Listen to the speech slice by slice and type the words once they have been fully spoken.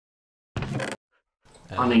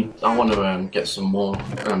I want to get some more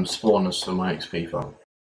spawners for my XP farm.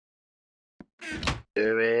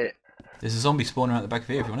 Do it. There's a zombie spawner out the back of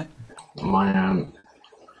here if you want it. My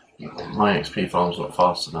XP farm's not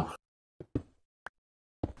fast enough.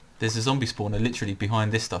 There's a zombie spawner literally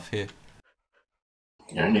behind this stuff here.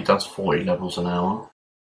 It only does 40 levels an hour.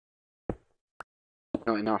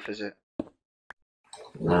 Not enough, is it?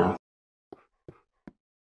 No.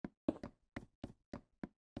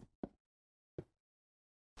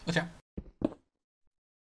 Watch out.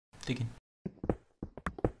 Digging.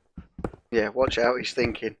 Yeah, watch out, he's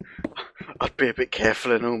thinking. I'd be a bit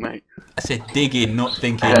careful and all, mate. I said digging, not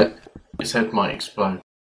thinking. His head might explode.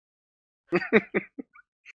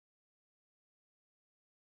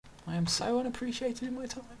 I am so unappreciated in my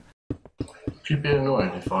time. Would you be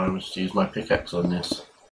annoyed if I was to use my pickaxe on this?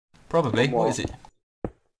 Probably. What is it?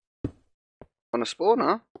 On a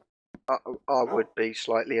spawner? I would be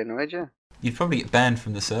slightly annoyed, yeah. You'd probably get banned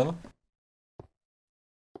from the server.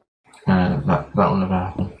 That will never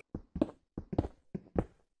happen.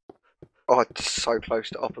 Oh, it's so close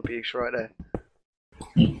to op abuse right there.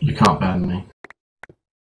 You can't ban me.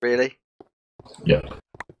 Really? Yep.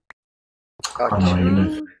 I know where you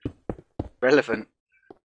live. Relevant.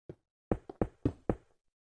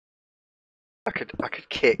 I could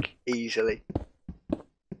kick easily.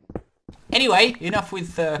 Anyway, enough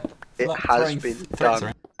with It has been threats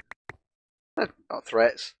done. around. Not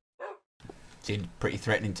threats. Seemed pretty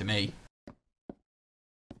threatening to me.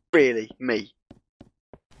 Really, me.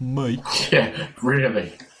 Me? Yeah,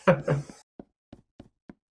 really. I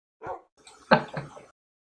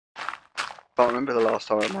can't remember the last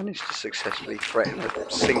time I managed to successfully threaten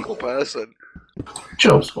a single person.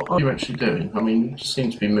 Jobs, what are you actually doing? I mean, you just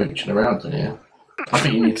seem to be mooching around in here. I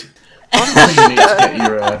think you need to. I think you need to get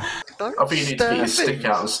your. I think you need to get your stick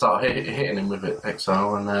out and start hitting him with it,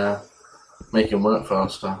 XL, and make him work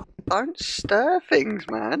faster. Don't stir things,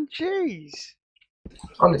 man. Jeez.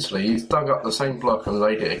 Honestly, he's dug up the same block and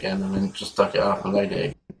laid it again, and then just dug it up and laid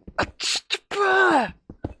it again.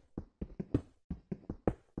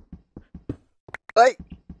 Hey,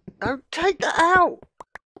 don't take that out.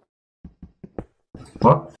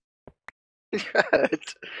 What? You heard?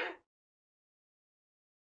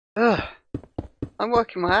 Ugh. I'm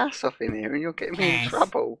working my ass off in here and you're getting me in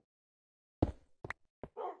trouble.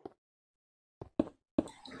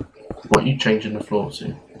 What are you changing the floor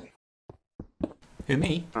to? Who,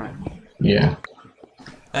 me? Right. Yeah.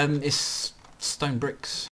 It's stone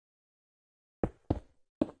bricks.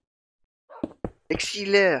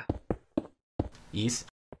 Excellent. Yes.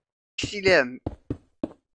 Excellent.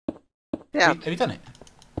 Yeah. Have you done it?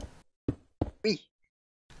 Oui.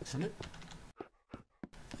 Isn't it?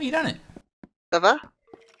 Oh, you done it? Ça va?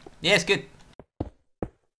 Yeah, it's good.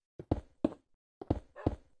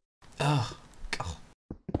 Oh, God.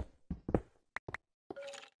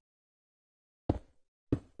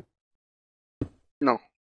 No.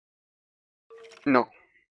 No.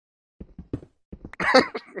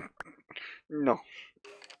 No.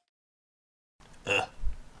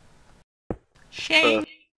 Shame.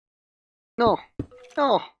 No.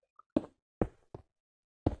 No.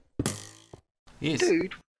 Yes.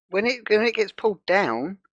 Dude, when it gets pulled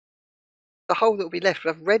down, the hole that will be left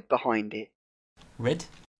will have red behind it. Red?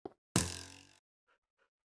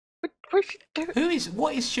 What is it doing?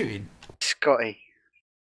 What is shooting? Scotty.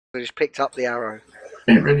 I just picked up the arrow.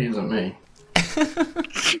 It really isn't me.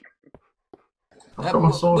 I've got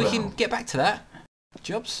my sword we out. can get back to that.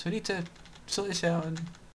 Jobs, we need to sort this out. And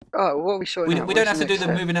Oh, what are we sorting out? we don't have to What's do the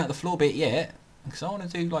next moving out the floor bit yet. Because I want to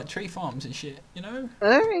do like tree farms and shit, you know?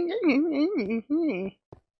 step?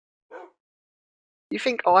 You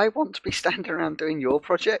think I want to be standing around doing your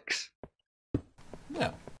projects?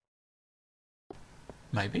 Well,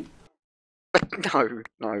 maybe.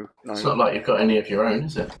 No. It's not like you've got any of your own,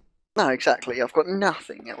 is it? No, exactly. I've got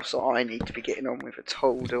nothing else that I need to be getting on with at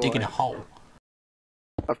all, do Digging I? a hole.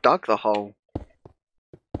 I've dug the hole.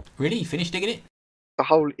 Really? You finished digging it? The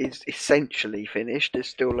hole is essentially finished. There's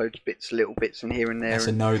still loads of bits, little bits in here and there. That's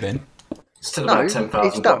a no then. Still No, about it's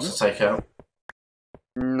 10,000 done. blocks to take out.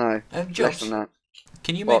 No, less Jobs, than that.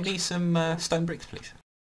 can you What? make me some stone bricks, please?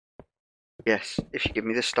 Yes, if you give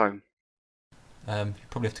me the stone. You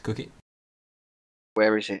probably have to cook it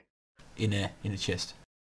Where is it? in a chest.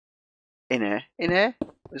 In air? In air?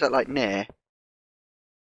 Is that like nair? Is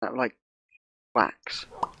that like wax?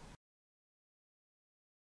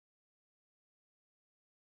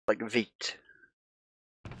 Like Veet.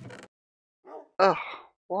 Oh,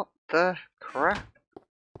 what the crap?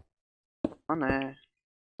 On air.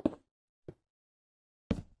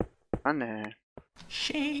 On air.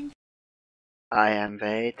 Shing. I am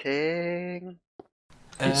waiting.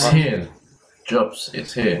 It's here. Jobs,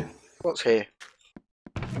 it's here. What's here?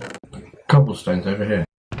 Cobblestone's over here.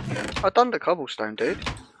 I've done the cobblestone, dude.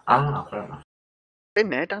 Ah, fair enough. Been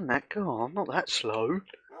there, done that. Go on, I'm not that slow.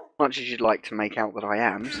 Much as you'd like to make out that I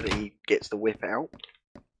am, so that he gets the whip out.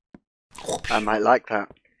 I might like that.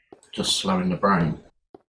 Just slowing the brain.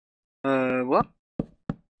 What?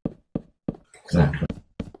 Exactly.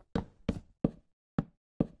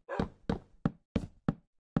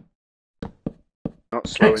 Not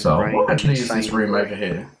slowing the Exile, brain. what actually is this insane room brain. over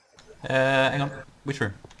here? Hang on. Which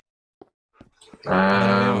room?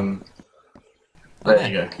 There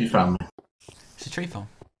you go. You found me. It's a tree farm.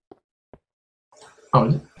 Oh,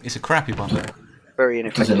 is it? It's a crappy one. Very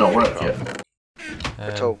ineffective. Does it not work yet?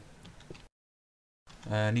 At all.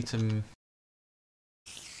 Need some.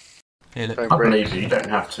 Here, look. Don't I break. believe you. You don't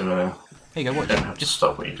have to. Here you go. You Watch. don't have to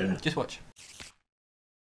stop what you're doing. Just watch.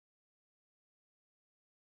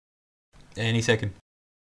 Any second.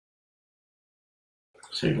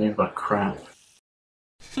 So you mean by crap?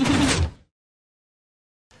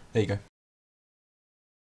 There you go.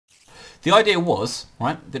 The idea was,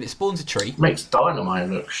 right, that it spawns a tree. Makes Dynamo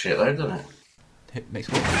look shit though, doesn't it? It makes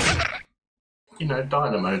what? You know,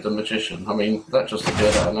 Dynamo the magician. I mean, that just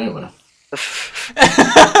appeared out of nowhere.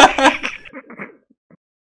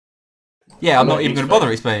 Yeah, I'm not even going to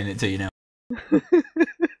bother explaining it to you now.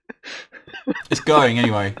 It's going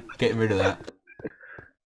anyway. Getting rid of that.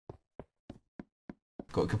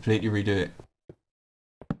 Got to completely redo it.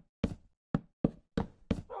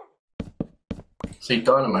 See,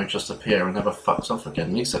 Dynamo just appear and never fucks off again.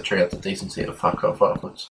 At least that tree had the decency to fuck off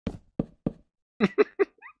afterwards. You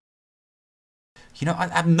know, I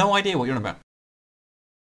have no idea what you're on about.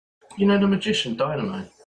 You know the magician, Dynamo?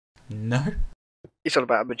 No? It's all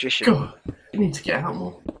about a magician. God, you need to get out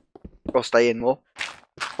more. Or stay in more.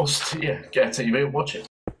 Or yeah, get a TV and watch it.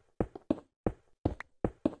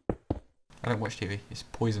 I don't watch TV. It's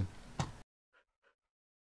poison.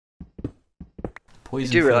 You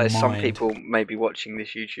Poison do for the realise some mind. people may be watching this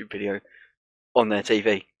YouTube video on their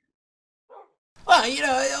TV. Well, you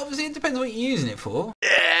know, obviously it depends what you're using it for.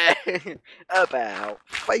 Yeah, about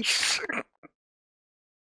face.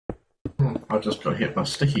 I just got hit by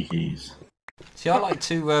sticky keys. See, I like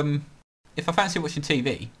to, if I fancy watching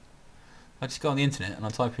TV, I just go on the internet and I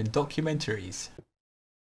type in documentaries.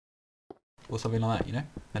 Or something like that, you know?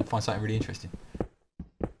 And find something really interesting.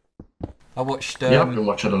 I watched... Yeah, I've been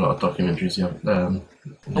watching a lot of documentaries. Yeah,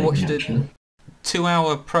 I watched a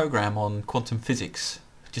 2-hour programme on quantum physics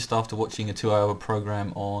just after watching a 2-hour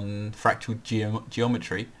programme on fractal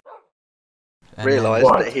geometry. Realised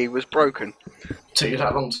What? that he was broken. Took you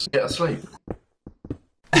that long to get asleep?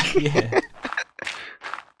 Yeah.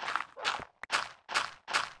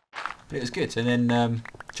 But it was good. And then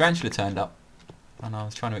Tarantula turned up and I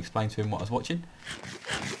was trying to explain to him what I was watching.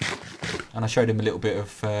 And I showed him a little bit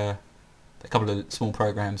of a couple of small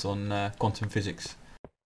programs on quantum physics.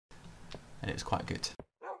 And it was quite good.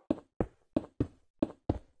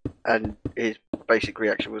 And his basic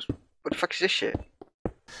reaction was, what the fuck is this shit?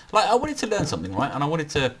 Like, I wanted to learn something, right? And I wanted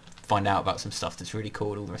to find out about some stuff that's really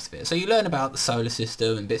cool and all the rest of it. So you learn about the solar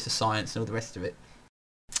system and bits of science and all the rest of it.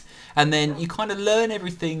 And then you kind of learn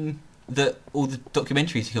everything that all the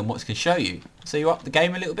documentaries you can watch can show you. So you up the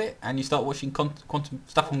game a little bit and you start watching quantum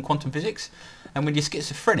stuff on quantum physics. And when you're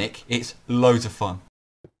schizophrenic, it's loads of fun.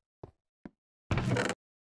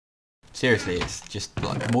 Seriously, it's just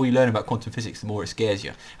like the more you learn about quantum physics, the more it scares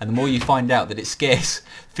you. And the more you find out that it scares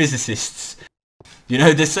physicists. You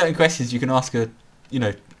know, there's certain questions you can ask a, you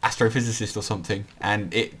know, astrophysicist or something,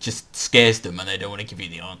 and it just scares them and they don't want to give you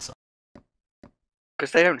the answer.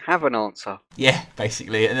 Because they don't have an answer. Yeah,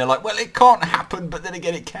 basically. And they're like, well, it can't happen, but then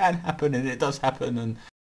again, it can happen, and it does happen, and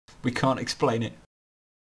we can't explain it.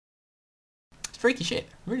 It's freaky shit. It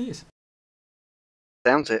really is.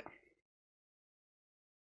 Sounds it.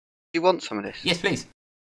 Do you want some of this? Yes, please.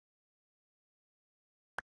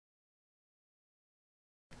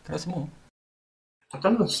 Can I have some more? I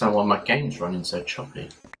don't understand why my game's running so choppy.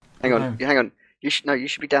 Hang on, hang on. You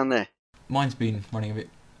should be down there. Mine's been running a bit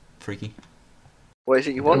freaky. What is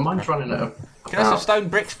it you Well, want? mine's running at Can I have some stone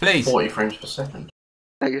bricks, please? 40 frames per second.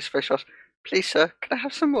 No, you're supposed to ask, please sir, can I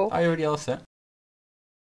have some more? I already asked that.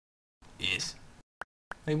 Yes.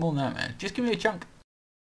 Way more than that, man. Just give me a chunk.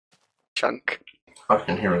 Chunk. I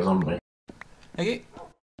can hear a zombie. Thank you.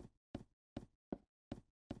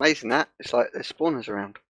 Amazing that. It's like there's spawners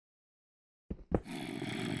around.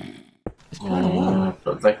 It's behind the wall.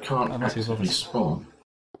 But they can't That must be actively obvious. spawn.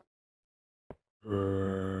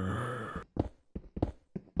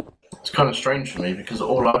 It's kind of strange for me because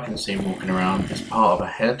all I can see walking around is part of a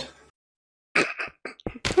head.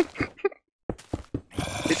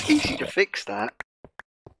 fix that.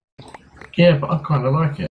 Yeah, but I kind of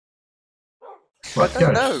like it. Like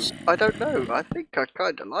I don't know. I think I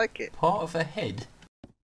kind of like it. Part of a head?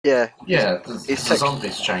 Yeah, It's the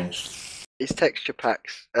zombies changed. It's texture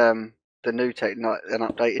packs. The new an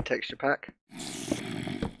updated texture pack.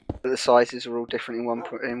 But the sizes are all different in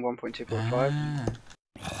 1.2.5.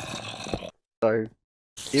 So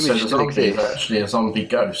the image So the still zombie is exists. actually a zombie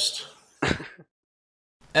ghost.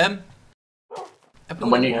 And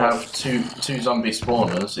when you have two zombie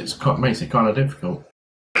spawners, makes it kind of difficult.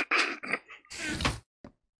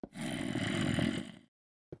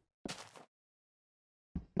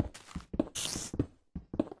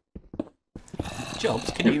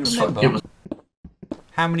 Jobs, can you remember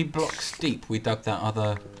how many blocks deep we dug that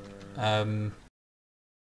other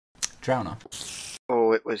drowner?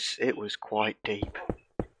 Oh, it was quite deep.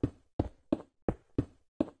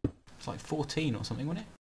 It's like 14 or something, wasn't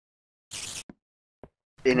it?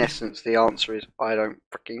 In essence, the answer is I don't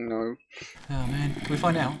freaking know. Oh man, can we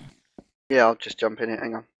find out? Yeah, I'll just jump in it.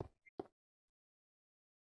 Hang on.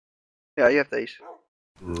 Yeah, you have these.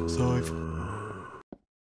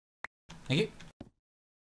 Thank you.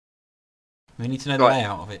 We need to know the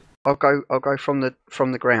layout of it. I'll go from the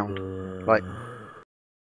ground, like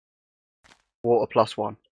water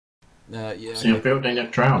 +1. Yeah. So you're building a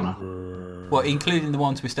drowner. Well, including the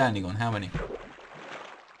ones we're standing on. How many?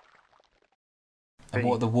 And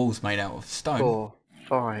what are the walls made out of? Stone. 4,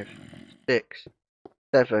 5, 6,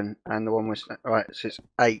 7, and the one was right. So it's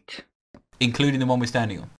 8, including the one we're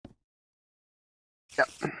standing on. Yep.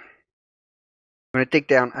 I'm gonna dig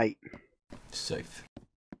down 8. Safe.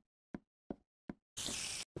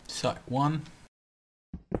 So 1.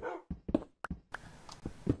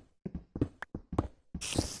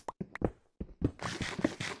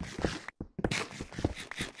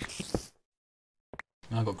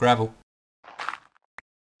 I've got gravel.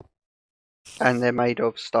 And they're made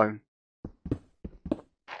of stone.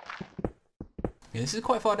 Yeah, this is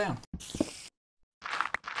quite far down.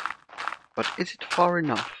 But is it far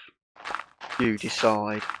enough? You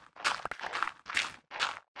decide.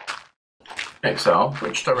 XR,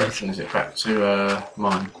 which direction is it back to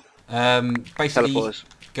mine? Basically, Teleporters.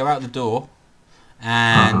 Go out the door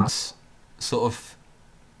and sort of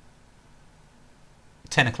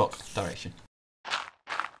 10 o'clock direction.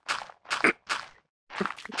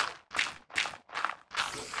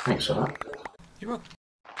 Thanks for that. You're welcome.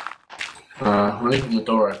 I'm leaving the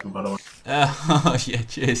door open, by the way. Oh, yeah,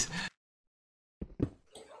 cheers.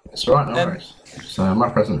 It's alright, no worries. So, my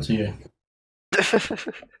present to you.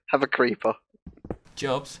 Have a creeper.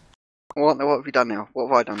 Jobs. What have you done now? What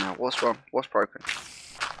have I done now? What's wrong? What's broken?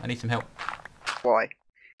 I need some help. Why?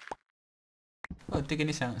 Well, digging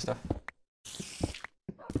this out and stuff.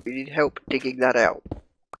 You need help digging that out.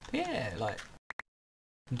 Yeah, like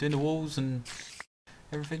I'm doing the walls and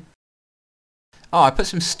everything. Oh, I put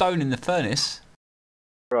some stone in the furnace.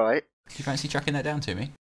 Right. Do you fancy chucking that down to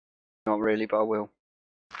me? Not really, but I will.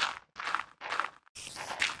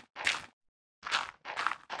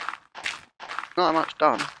 Not that much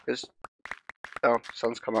done, because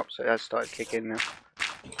sun's come up, so it has started kicking now.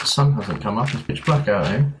 The sun hasn't come up, it's pitch black out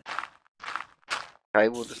here. Okay,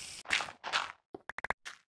 we'll just...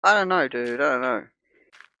 I don't know, dude, I don't know.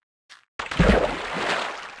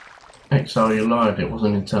 XR, you lied, it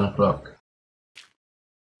wasn't in 10 o'clock.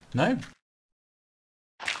 No.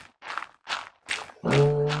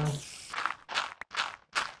 No.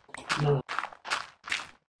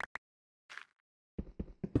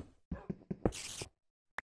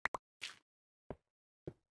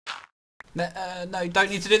 No, don't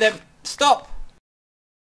need to do them. Stop!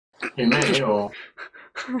 You me, or?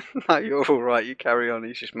 No, you're alright, you carry on,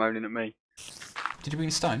 he's just moaning at me. Did you bring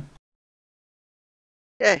stone?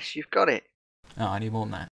 Yes, you've got it. Oh, I need more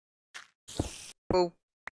than that. Well,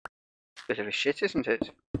 bit of a shit, isn't it?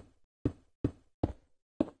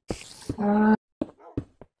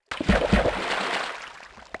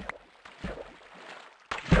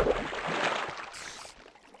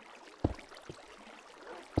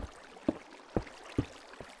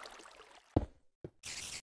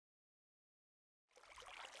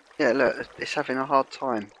 Yeah, look, it's having a hard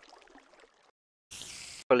time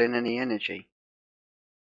pulling any energy.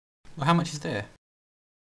 Well, how much is there?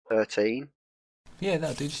 13. Yeah,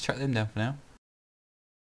 that'll do. Just track them down for now.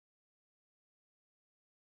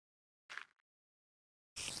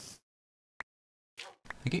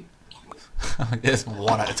 Thank you. There's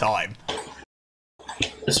one at a time.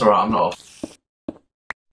 It's alright, I'm not off.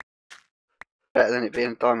 Better than it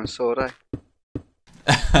being a diamond sword, eh?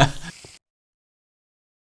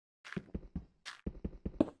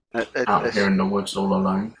 Out here in the woods all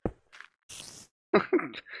alone.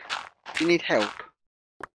 Do you need help?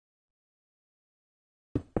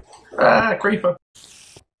 Ah, creeper.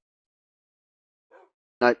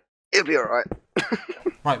 No, it'll be alright.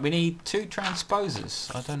 Right, we need 2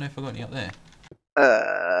 transposers. I don't know if I've got any up there.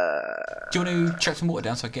 Do you want to chuck some water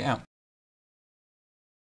down so I get out?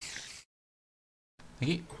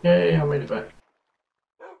 Thank you. Yeah, I made it back.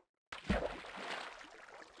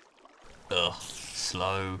 Ugh,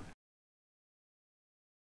 slow.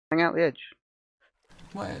 Hang out the edge.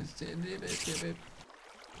 Right,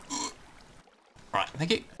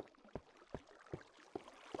 thank you.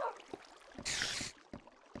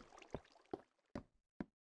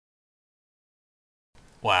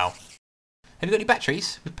 Wow. Have you got any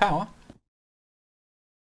batteries with power?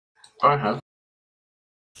 I have.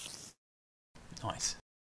 Nice.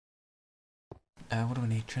 What do we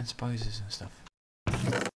need? Transposers and stuff.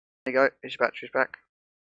 There you go, here's your batteries back.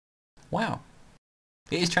 Wow.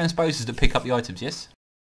 It is transposers that pick up the items, yes?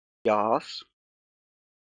 Yes.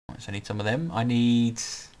 Right, so I need some of them. I need...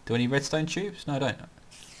 Do I need redstone tubes? No, I don't.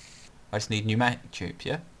 I just need pneumatic tubes,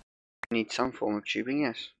 yeah? You need some form of tubing,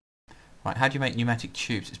 yes. Right, how do you make pneumatic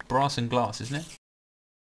tubes? It's brass and glass, isn't it?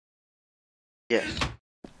 Yes.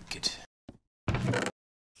 Good.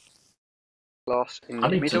 Glass in I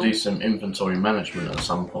the need middle. to do some inventory management at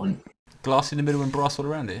some point. Glass in the middle and brass all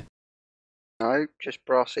around it? No, just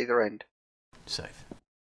brass either end. Safe.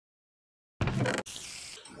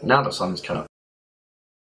 Now the sun's cut.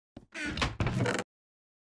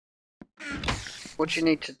 What do you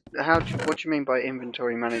need to... what do you mean by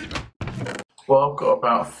inventory management? Well, I've got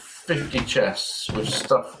about 50 chests with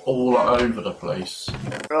stuff all over the place.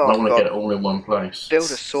 Oh, I want to God. get it all in one place. Build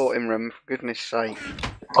a sorting room, for goodness sake.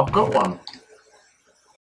 I've got one.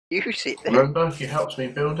 Use it then. Remember, you helped me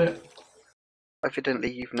build it?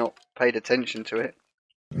 Evidently you've not paid attention to it.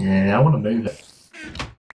 Yeah, I want to move it.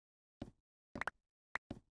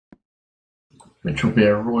 Which will be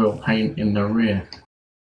a royal pain in the rear.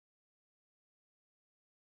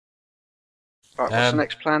 Right, what's the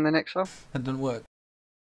next plan then, Exile? That doesn't work.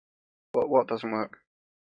 What doesn't work?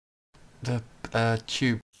 The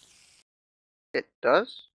tube. It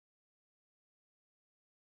does?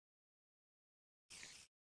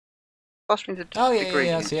 Pass me the Oh yeah,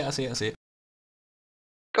 ingredients. I see it.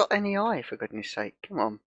 Got any eye, for goodness sake? Come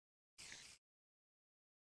on.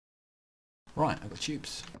 Right, I've got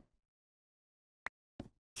tubes.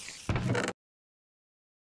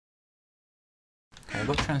 Okay, I've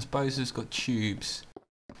got transposers, got tubes.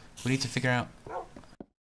 We need to figure out...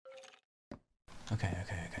 Okay.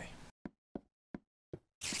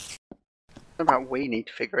 What about we need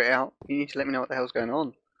to figure it out? You need to let me know what the hell's going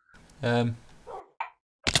on.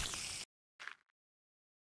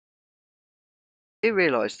 You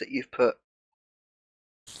realise that you've put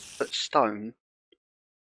stone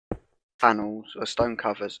panels or stone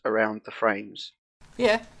covers around the frames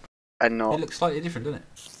Yeah, and not... it looks slightly different, doesn't it?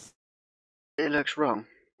 It looks wrong.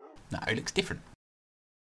 No, it looks different.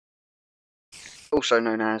 Also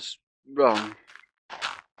known as wrong.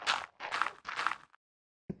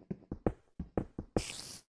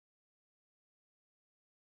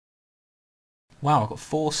 Wow, I've got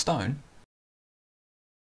 4 stone.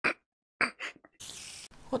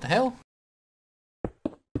 What the hell?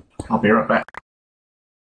 I'll be right back.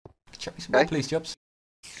 Chuck me some more, please, Jobs.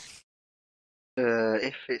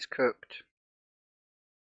 If it's cooked.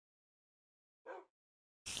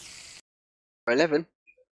 11.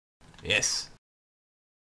 Yes.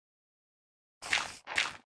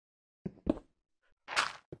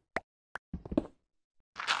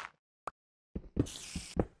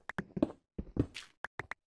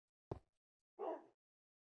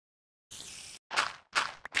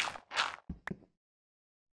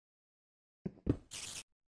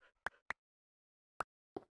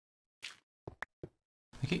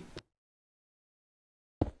 Thank you.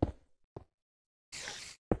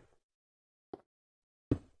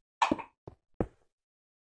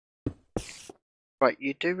 Right,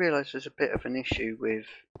 you do realise there's a bit of an issue with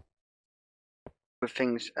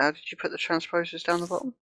things. How did you put the transposers down the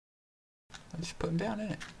bottom? I just put them down,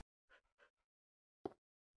 innit?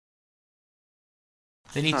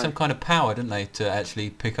 They need some kind of power, don't they, to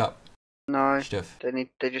actually pick up stuff?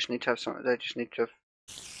 They just need to have something. They just need to have...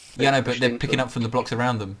 Yeah, no, but they're picking up from the blocks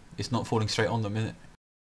around them. It's not falling straight on them, is it?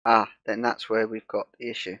 Ah, then that's where we've got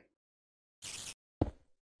the issue.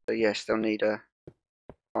 So yes, they'll need a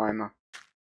timer.